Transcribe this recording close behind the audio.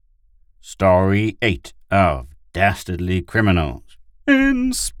Story 8 of Dastardly Criminals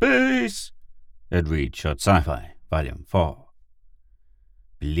in Space. Ed Reed Short Sci-Fi, Volume 4.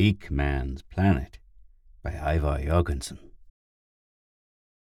 Bleak Man's Planet by Ivar Jorgensen.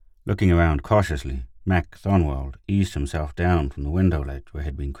 Looking around cautiously, Mac Thornwald eased himself down from the window ledge where he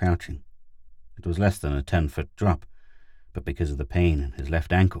had been crouching. It was less than a 10-foot drop, but because of the pain in his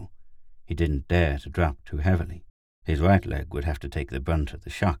left ankle, he didn't dare to drop too heavily. His right leg would have to take the brunt of the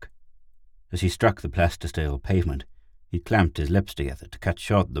shock. As he struck the plasticine pavement, he clamped his lips together to cut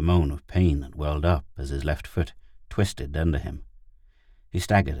short the moan of pain that welled up as his left foot twisted under him. He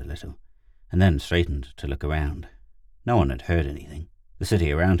staggered a little, and then straightened to look around. No one had heard anything. The city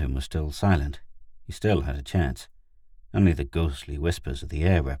around him was still silent. He still had a chance. Only the ghostly whispers of the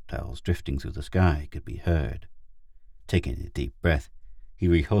air reptiles drifting through the sky could be heard. Taking a deep breath, he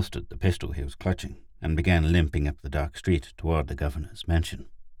reholstered the pistol he was clutching and began limping up the dark street toward the governor's mansion.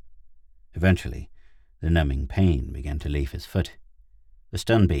 Eventually, the numbing pain began to leave his foot. The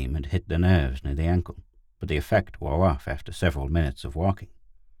stun beam had hit the nerves near the ankle, but the effect wore off after several minutes of walking.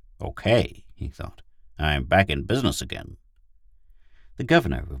 "Okay," he thought, "I'm back in business again." The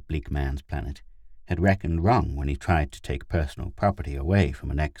governor of Bleak Man's Planet had reckoned wrong when he tried to take personal property away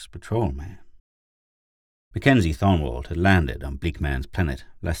from an ex-patrolman. Mackenzie Thornwald had landed on Bleak Man's Planet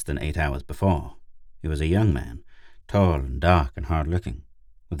less than 8 hours before. He was a young man, tall and dark and hard-looking,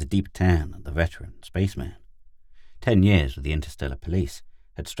 with the deep tan of the veteran spaceman. 10 years with the Interstellar Police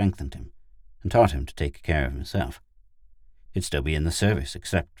had strengthened him and taught him to take care of himself. He'd still be in the service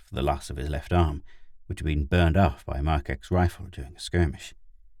except for the loss of his left arm, which had been burned off by a Mark X rifle during a skirmish.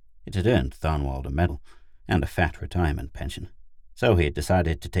 It had earned Thornwald a medal and a fat retirement pension, so he had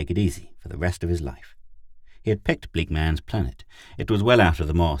decided to take it easy for the rest of his life. He had picked Bleak Man's Planet. It was well out of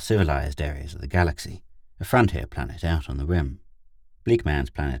the more civilized areas of the galaxy, a frontier planet out on the rim. Bleak Man's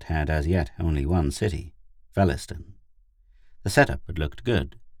Planet had as yet only one city, Veliston. The setup had looked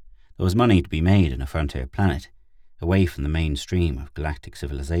good. There was money to be made in a frontier planet, away from the mainstream of galactic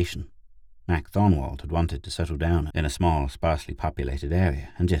civilization. Mac Thornwald had wanted to settle down in a small, sparsely populated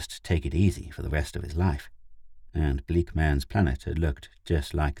area and just take it easy for the rest of his life. And Bleak Man's Planet had looked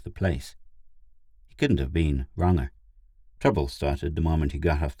just like the place. He couldn't have been wronger. Trouble started the moment he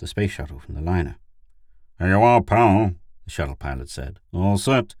got off the space shuttle from the liner. "Here you are, pal," the shuttle pilot said. "All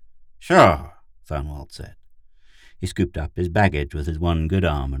set?" "Sure," Thornwald said. He scooped up his baggage with his one good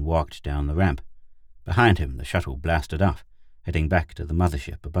arm and walked down the ramp. Behind him, the shuttle blasted off, heading back to the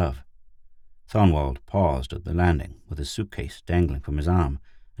mothership above. Thornwald paused at the landing, with his suitcase dangling from his arm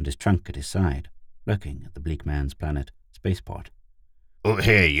and his trunk at his side, looking at the Bleak Man's Planet spaceport. "Oh,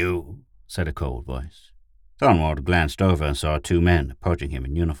 here, you," said a cold voice. Thornwald glanced over and saw 2 men approaching him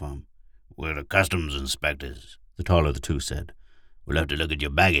in uniform. "We're the customs inspectors," the taller of the 2 said. "We'll have to look at your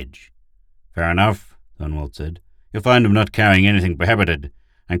baggage." "Fair enough," Thornwald said. "You'll find I'm not carrying anything prohibited.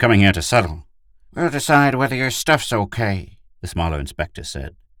 I'm coming here to settle." "We'll decide whether your stuff's okay," the smaller inspector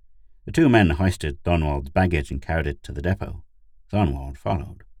said. The 2 men hoisted Thornwald's baggage and carried it to the depot. Thornwald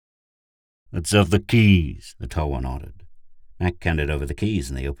followed. "Let's have the keys," the tall one ordered. Mac handed over the keys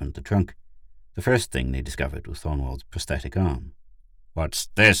and they opened the trunk. The first thing they discovered was Thornwald's prosthetic arm. "What's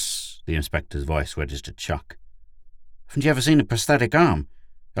this?" The inspector's voice registered shock. "Haven't you ever seen a prosthetic arm?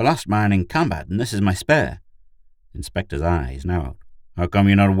 I lost mine in combat, and this is my spare." The inspector's eyes narrowed. "How come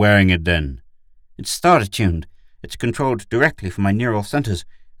you're not wearing it, then?" "It's starter-tuned. It's controlled directly from my neural centers,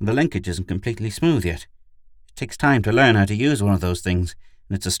 and the linkage isn't completely smooth yet. It takes time to learn how to use one of those things,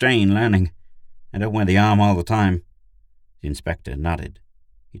 and it's a strain learning. I don't wear the arm all the time." The inspector nodded.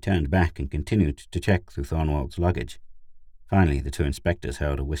 He turned back and continued to check through Thornwald's luggage. Finally, the 2 inspectors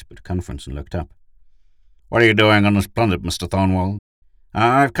held a whispered conference and looked up. "What are you doing on this planet, Mr. Thornwald?"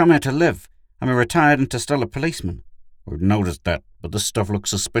 "I've come here to live. I'm a retired interstellar policeman." "We've noticed that, but this stuff looks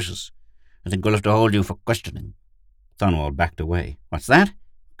suspicious. I think we'll have to hold you for questioning." Thornwald backed away. "What's that?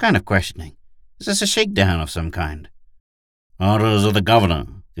 What kind of questioning? Is this a shakedown of some kind?" "Orders of the governor,"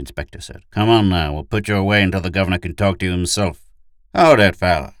 the inspector said. "Come on now, we'll put you away until the governor can talk to you himself." "Hold it,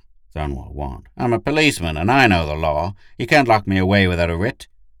 fella," Thornwald warned. "I'm a policeman, and I know the law. You can't lock me away without a writ."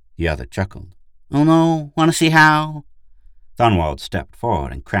 The other chuckled. "Oh no, want to see how?" Thornwald stepped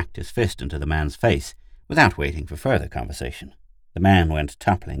forward and cracked his fist into the man's face, without waiting for further conversation. The man went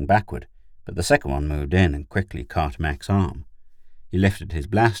toppling backward, but the second one moved in and quickly caught Mac's arm. He lifted his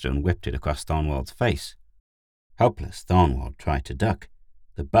blaster and whipped it across Thornwald's face. Helpless, Thornwald tried to duck.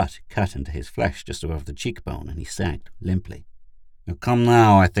 The butt cut into his flesh just above the cheekbone, and he sagged limply. "You'll come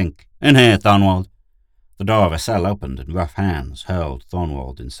now, I think." "In here, Thornwald." The door of a cell opened, and rough hands hurled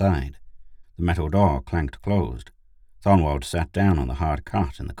Thornwald inside. The metal door clanked closed. Thornwald sat down on the hard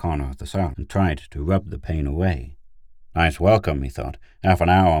cot in the corner of the cell and tried to rub the pain away. Nice welcome, he thought. Half an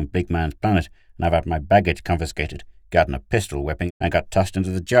hour on Bleak Man's Planet, and I've had my baggage confiscated, gotten a pistol whipping, and got tossed into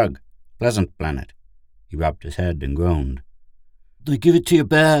the jug. Pleasant planet. He rubbed his head and groaned. They give it to you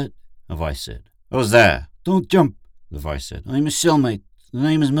bad, a voice said. Who's there? Don't jump, the voice said. I'm his cellmate. The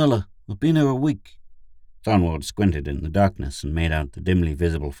name is Miller. I've been here a week. Thornwald squinted in the darkness and made out the dimly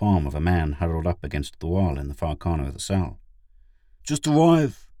visible form of a man huddled up against the wall in the far corner of the cell. Just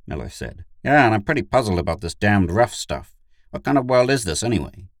arrived, Miller said. Yeah, and I'm pretty puzzled about this damned rough stuff. What kind of world is this,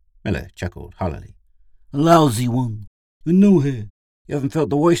 anyway? Miller chuckled hollowly. A lousy one. You're new here. You haven't felt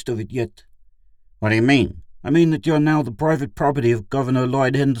the worst of it yet. What do you mean? I mean that you're now the private property of Governor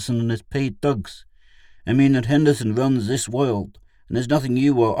Lloyd Henderson and his paid thugs. I mean that Henderson runs this world, and there's nothing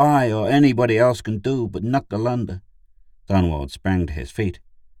you or I or anybody else can do but knuckle under. Thornwald sprang to his feet.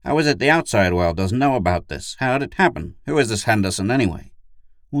 How is it the outside world doesn't know about this? How did it happen? Who is this Henderson, anyway?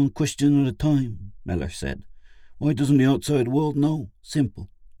 One question at a time, Miller said. Why doesn't the outside world know? Simple.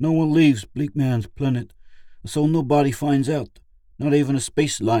 No one leaves Bleak Man's Planet, so nobody finds out. Not even a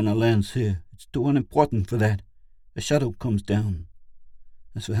space liner lands here. It's too unimportant for that. A shuttle comes down.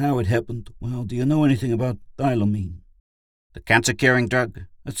 As for how it happened, well, do you know anything about Thylamine? The cancer-curing drug?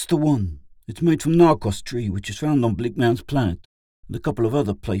 That's the one. It's made from narcos tree, which is found on Bleak Man's Planet, and a couple of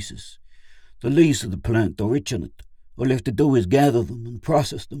other places. The leaves of the plant are rich in it. All you have to do is gather them and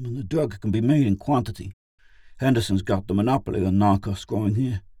process them, and the drug can be made in quantity. Henderson's got the monopoly on narcos growing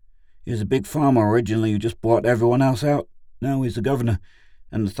here. He was a big farmer originally who just bought everyone else out. Now he's the governor,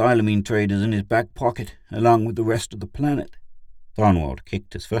 and the Thylamine trade is in his back pocket, along with the rest of the planet. Thornwald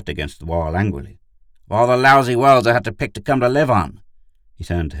kicked his foot against the wall angrily. Of all the lousy worlds I had to pick to come to live on. He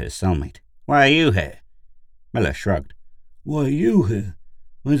turned to his cellmate. Why are you here? Miller shrugged. Why are you here?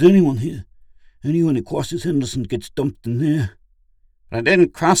 Why is anyone here? Anyone who crosses Henderson gets dumped in there. But I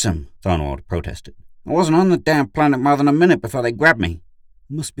didn't cross him, Thornwald protested. I wasn't on the damn planet more than a minute before they grabbed me.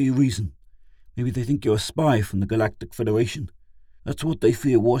 There must be a reason. Maybe they think you're a spy from the Galactic Federation. That's what they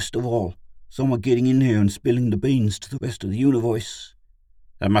fear worst of all. Someone getting in here and spilling the beans to the rest of the universe.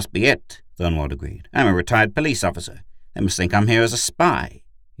 That must be it, Thornwald agreed. I'm a retired police officer. They must think I'm here as a spy.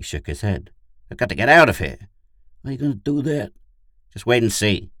 He shook his head. I've got to get out of here. How are you going to do that? Just wait and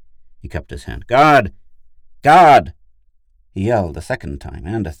see. He cupped his hand. Guard! Guard! He yelled a second time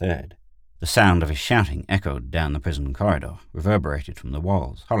and a third. The sound of his shouting echoed down the prison corridor, reverberated from the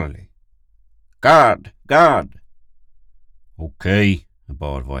walls hollowly. Guard! Guard! Okay, a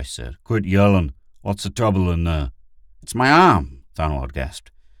bored voice said. Quit yelling. What's the trouble in there? It's my arm, Thornwald gasped.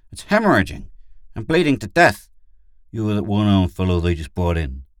 It's hemorrhaging. I'm bleeding to death. You were that one-armed fellow they just brought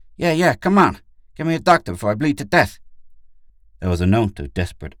in. Yeah, come on. Get me a doctor before I bleed to death. There was a note of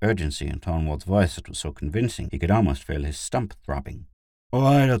desperate urgency in Thornwald's voice that was so convincing he could almost feel his stump throbbing. All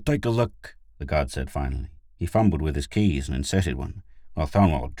right, I'll take a look, the guard said finally. He fumbled with his keys and inserted one, while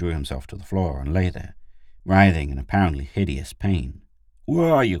Thornwald drew himself to the floor and lay there, writhing in apparently hideous pain.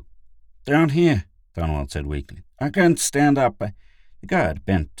 Where are you? Down here, Thornwald said weakly. I can't stand up. The guard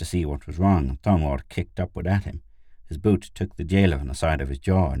bent to see what was wrong, and Thornwald kicked upward at him. His boot took the jailer on the side of his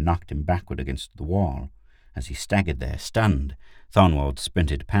jaw and knocked him backward against the wall. As he staggered there, stunned, Thornwald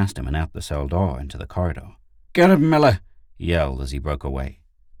sprinted past him and out the cell door into the corridor. Get him, Miller! He yelled as he broke away.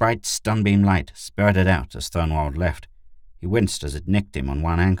 Bright sunbeam light spurted out as Thornwald left. He winced as it nicked him on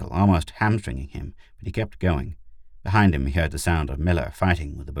one ankle, almost hamstringing him, but he kept going. Behind him he heard the sound of Miller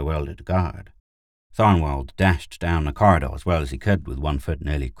fighting with the bewildered guard. Thornwald dashed down the corridor as well as he could with one foot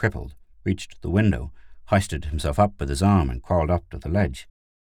nearly crippled, reached the window, hoisted himself up with his arm and crawled up to the ledge.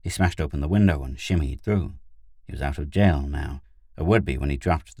 He smashed open the window and shimmied through. He was out of jail now, or would be when he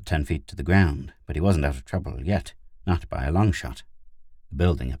dropped the 10 feet to the ground, but he wasn't out of trouble yet, not by a long shot. The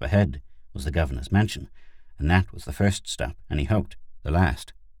building up ahead was the governor's mansion, and that was the first stop, and he hoped the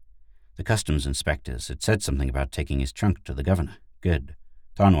last. The customs inspectors had said something about taking his trunk to the governor. Good.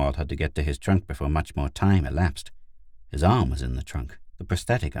 Thornwald had to get to his trunk before much more time elapsed. His arm was in the trunk, the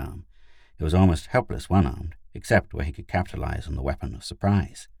prosthetic arm. It was almost helpless one-armed, except where he could capitalize on the weapon of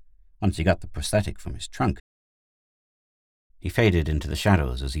surprise. Once he got the prosthetic from his trunk, he faded into the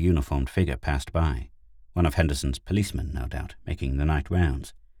shadows as a uniformed figure passed by. One of Henderson's policemen, no doubt, making the night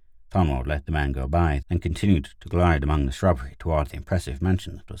rounds. Thornwald let the man go by, and continued to glide among the shrubbery toward the impressive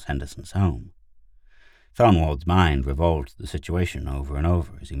mansion that was Henderson's home. Thornwald's mind revolved the situation over and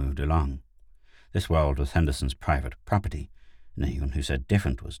over as he moved along. This world was Henderson's private property, and anyone who said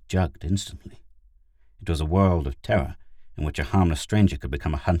different was jugged instantly. It was a world of terror, in which a harmless stranger could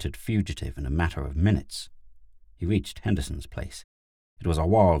become a hunted fugitive in a matter of minutes. He reached Henderson's place. It was a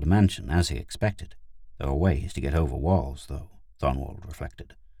walled mansion, as he expected. There are ways to get over walls, though, Thornwald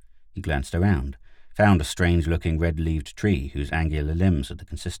reflected. He glanced around, found a strange-looking red-leaved tree whose angular limbs had the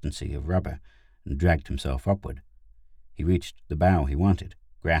consistency of rubber, and dragged himself upward. He reached the bough he wanted,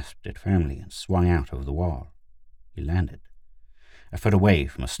 grasped it firmly, and swung out over the wall. He landed. A foot away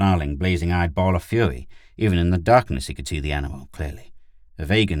from a snarling, blazing-eyed ball of fury, even in the darkness he could see the animal clearly. A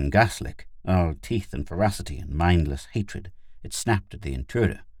Vegan Gaslick, all teeth and ferocity and mindless hatred, it snapped at the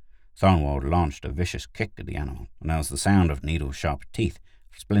intruder. Thornwald launched a vicious kick at the animal, and there was the sound of needle-sharp teeth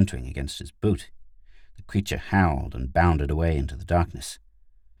splintering against his boot. The creature howled and bounded away into the darkness.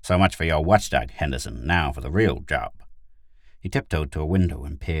 "So much for your watchdog, Henderson. Now for the real job." He tiptoed to a window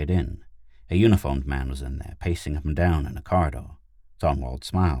and peered in. A uniformed man was in there, pacing up and down in a corridor. Thornwald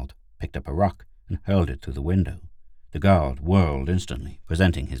smiled, picked up a rock, and hurled it through the window. The guard whirled instantly,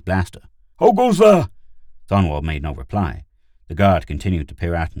 presenting his blaster. "Who goes there?" Thornwald made no reply. The guard continued to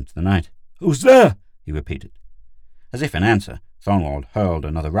peer out into the night. "Who's there?" he repeated. As if in answer, Thornwald hurled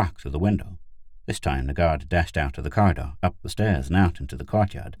another rock through the window. This time the guard dashed out of the corridor, up the stairs, and out into the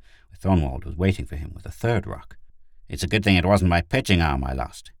courtyard, where Thornwald was waiting for him with a third rock. "It's a good thing it wasn't my pitching arm I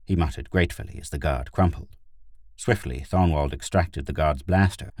lost," he muttered gratefully as the guard crumpled. Swiftly, Thornwald extracted the guard's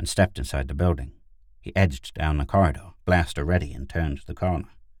blaster and stepped inside the building. He edged down the corridor, blaster ready, and turned the corner.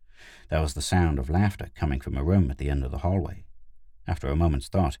 There was the sound of laughter coming from a room at the end of the hallway. After a moment's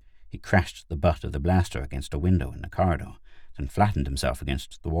thought, he crashed the butt of the blaster against a window in the corridor, then flattened himself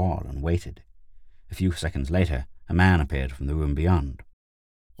against the wall and waited. A few seconds later, a man appeared from the room beyond.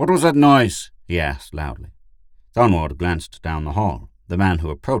 "What was that noise?" he asked loudly. Thornwald glanced down the hall. The man who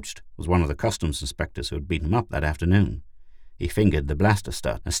approached was one of the customs inspectors who had beaten him up that afternoon. He fingered the blaster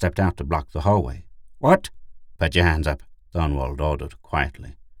stud and stepped out to block the hallway. "What?" "Put your hands up," Thornwald ordered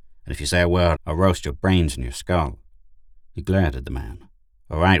quietly. "And if you say a word, I'll roast your brains in your skull." He glared at the man.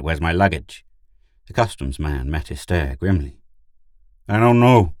 "All right, where's my luggage?" The customs man met his stare grimly. "I don't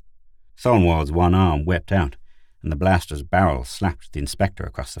know." Thornwald's one arm whipped out, and the blaster's barrel slapped the inspector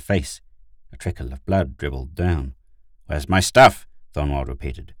across the face. A trickle of blood dribbled down. "Where's my stuff?" Thornwald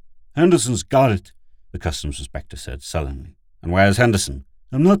repeated. "Henderson's got it," the customs inspector said sullenly. "And where's Henderson?"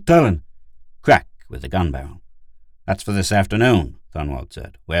 "I'm not telling." Crack with the gun barrel. "That's for this afternoon," Thornwald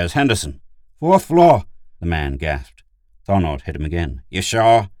said. "Where's Henderson?" "Fourth floor." The man gasped. Thornwald hit him again. "You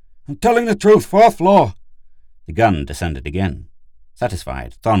sure?" "I'm telling the truth. Fourth floor." The gun descended again.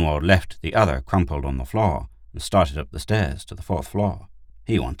 Satisfied, Thornwald left the other crumpled on the floor and started up the stairs to the fourth floor.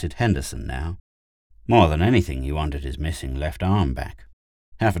 He wanted Henderson now. More than anything, he wanted his missing left arm back.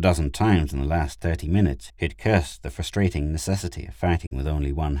 Half a dozen times in the last 30 minutes, he had cursed the frustrating necessity of fighting with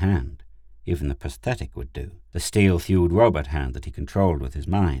only one hand. Even the prosthetic would do, the steel-thewed robot hand that he controlled with his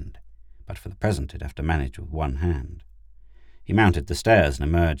mind. But for the present, he'd have to manage with one hand. He mounted the stairs and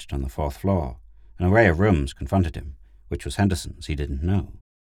emerged on the fourth floor. An array of rooms confronted him. Which was Henderson's, he didn't know.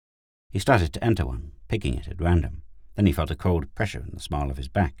 He started to enter one, picking it at random. Then he felt a cold pressure in the small of his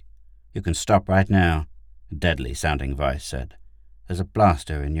back. "You can stop right now," a deadly-sounding voice said. "There's a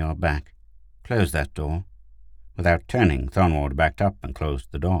blaster in your back. Close that door." Without turning, Thornwald backed up and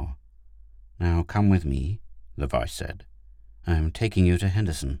closed the door. "Now come with me," the voice said. "I'm taking you to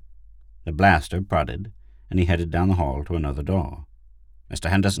Henderson." The blaster prodded, and he headed down the hall to another door. "Mr.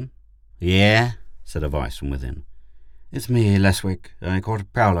 Henderson?" "Yeah," said a voice from within. "It's me, Leswick. I caught a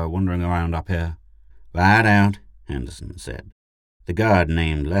prowler wandering around up here." "Right out," Henderson said. The guard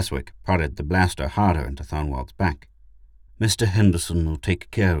named Leswick prodded the blaster harder into Thornwald's back. "Mr. Henderson will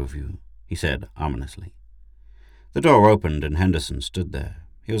take care of you," he said ominously. The door opened and Henderson stood there.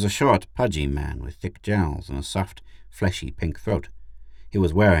 He was a short, pudgy man with thick jowls and a soft, fleshy pink throat. He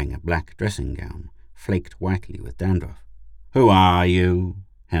was wearing a black dressing gown, flaked whitely with dandruff. "Who are you?"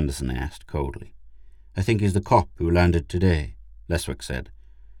 Henderson asked coldly. "I think he's the cop who landed today," Leswick said.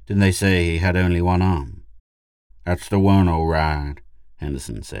 "Didn't they say he had only one arm?" "That's the one, all right,"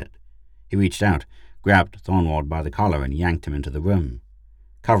 Henderson said. He reached out, grabbed Thornwald by the collar and yanked him into the room.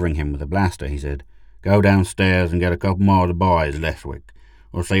 Covering him with a blaster, he said, "Go downstairs and get a couple more of the boys, Leswick.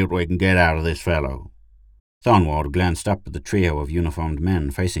 We'll see what we can get out of this fellow." Thornwald glanced up at the trio of uniformed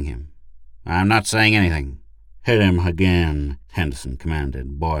men facing him. "I'm not saying anything." "Hit him again," Henderson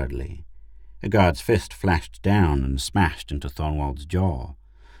commanded boredly. A guard's fist flashed down and smashed into Thornwald's jaw.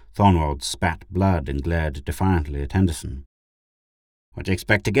 Thornwald spat blood and glared defiantly at Henderson. "What do you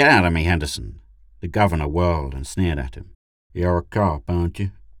expect to get out of me, Henderson?" The governor whirled and sneered at him. "You're a cop, aren't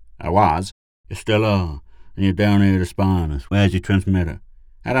you?" "I was." "You still are, and you're down here to spy on us. Where's your transmitter?"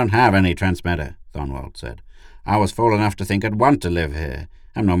 "I don't have any transmitter," Thornwald said. "I was fool enough to think I'd want to live here.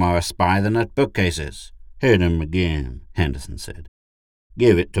 I'm no more a spy than that bookcase is." "Hit him again," Henderson said.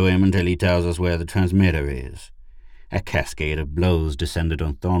 Give it to him until he tells us where the transmitter is." A cascade of blows descended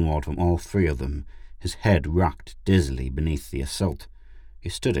on Thornwald from all three of them. His head rocked dizzily beneath the assault. He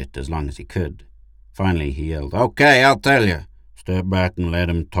stood it as long as he could. Finally he yelled, "Okay, I'll tell you." "Step back and let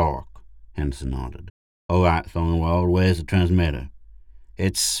him talk," Henderson nodded. "All right, Thornwald, where's the transmitter?"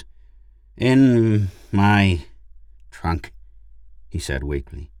 "It's in my trunk," he said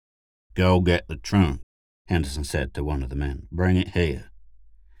weakly. "Go get the trunk," Henderson said to one of the men. "Bring it here."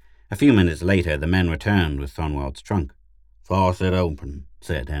 A few minutes later the men returned with Thornwald's trunk. "Force it open,"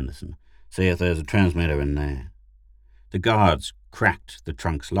 said Henderson. "See if there's a transmitter in there." The guards cracked the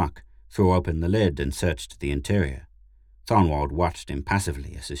trunk's lock, threw open the lid, and searched the interior. Thornwald watched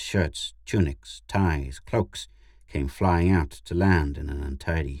impassively as his shirts, tunics, ties, cloaks came flying out to land in an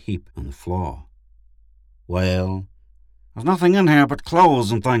untidy heap on the floor. "Well, there's nothing in here but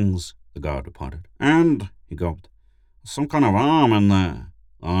clothes and things," the guard reported. "And," he gulped, "there's some kind of arm in there."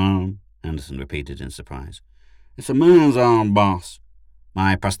 "Arm?" Henderson repeated in surprise. "It's a man's arm, boss."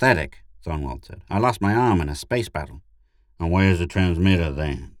 "My prosthetic," Thornwald said. "I lost my arm in a space battle." "And where's the transmitter,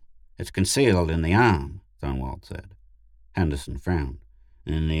 then?" "It's concealed in the arm," Thornwald said. Henderson frowned.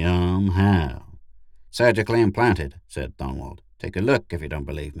 "In the arm? How?" "Surgically implanted," said Thornwald. "Take a look if you don't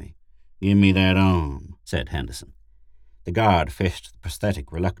believe me." "Give me that arm," said Henderson. The guard fished the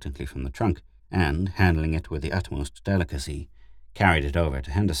prosthetic reluctantly from the trunk, and, handling it with the utmost delicacy, carried it over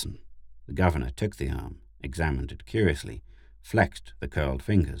to Henderson. The governor took the arm, examined it curiously, flexed the curled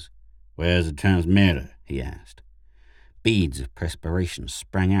fingers. "Where's the transmitter?" he asked. Beads of perspiration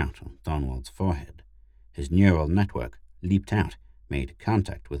sprang out on Thornwald's forehead. His neural network leaped out, made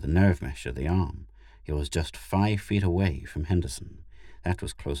contact with the nerve mesh of the arm. He was just 5 feet away from Henderson. That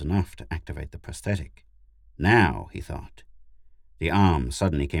was close enough to activate the prosthetic. Now, he thought. The arm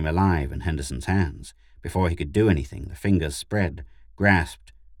suddenly came alive in Henderson's hands. Before he could do anything, the fingers spread,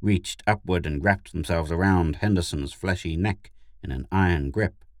 grasped, reached upward, and wrapped themselves around Henderson's fleshy neck in an iron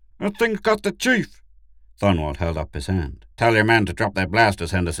grip. "That thing's got the chief!" Thornwald held up his hand. "Tell your men to drop their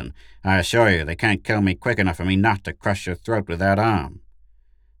blasters, Henderson. I assure you they can't kill me quick enough for me not to crush your throat with that arm."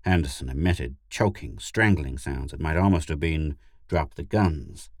 Henderson emitted choking, strangling sounds that might almost have been, "Drop the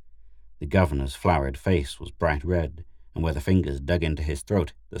guns." The governor's flowered face was bright red, and where the fingers dug into his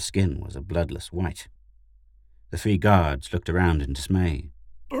throat, the skin was a bloodless white. The 3 guards looked around in dismay.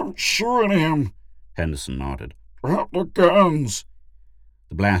 "Don't shoot him," Henderson nodded. "Drop the guns."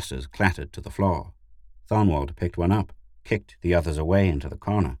 The blasters clattered to the floor. Thornwald picked one up, kicked the others away into the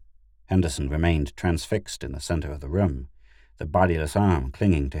corner. Henderson remained transfixed in the center of the room, the bodiless arm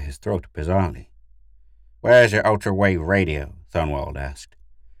clinging to his throat bizarrely. "Where's your ultra-wave radio?" Thornwald asked.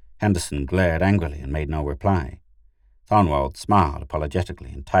 Henderson glared angrily and made no reply. Thornwald smiled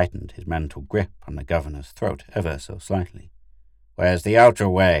apologetically and tightened his mental grip on the governor's throat ever so slightly. "Where's the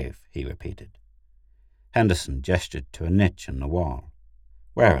ultra-wave?" he repeated. Henderson gestured to a niche in the wall.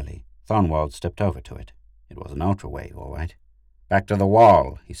 Warily, Thornwald stepped over to it. It was an ultra-wave, all right. "Back to the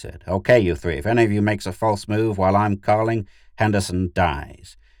wall," he said. "Okay, you 3, if any of you makes a false move while I'm calling, Henderson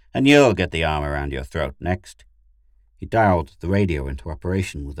dies. And you'll get the arm around your throat next." He dialed the radio into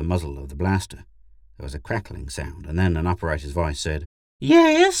operation with the muzzle of the blaster. There was a crackling sound, and then an operator's voice said,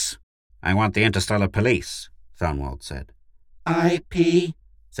 "Yes?" "I want the Interstellar Police," Thornwald said. IP,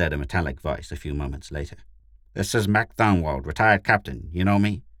 said a metallic voice a few moments later. "This is Mac Thornwald, retired captain. You know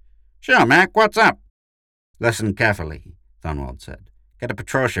me?" "Sure, Mac, what's up?" "Listen carefully," Thornwald said. "Get a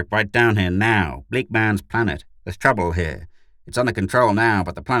patrol ship right down here now. Bleak Man's planet. There's trouble here. It's under control now,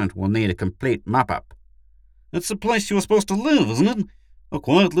 but the planet will need a complete mop-up." "That's the place you were supposed to live, isn't it? A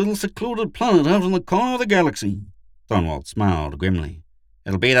quiet little secluded planet out in the corner of the galaxy." Thornwald smiled grimly.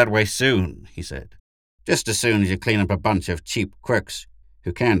 "It'll be that way soon," he said. "Just as soon as you clean up a bunch of cheap crooks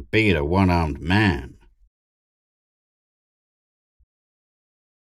who can't beat a one-armed man."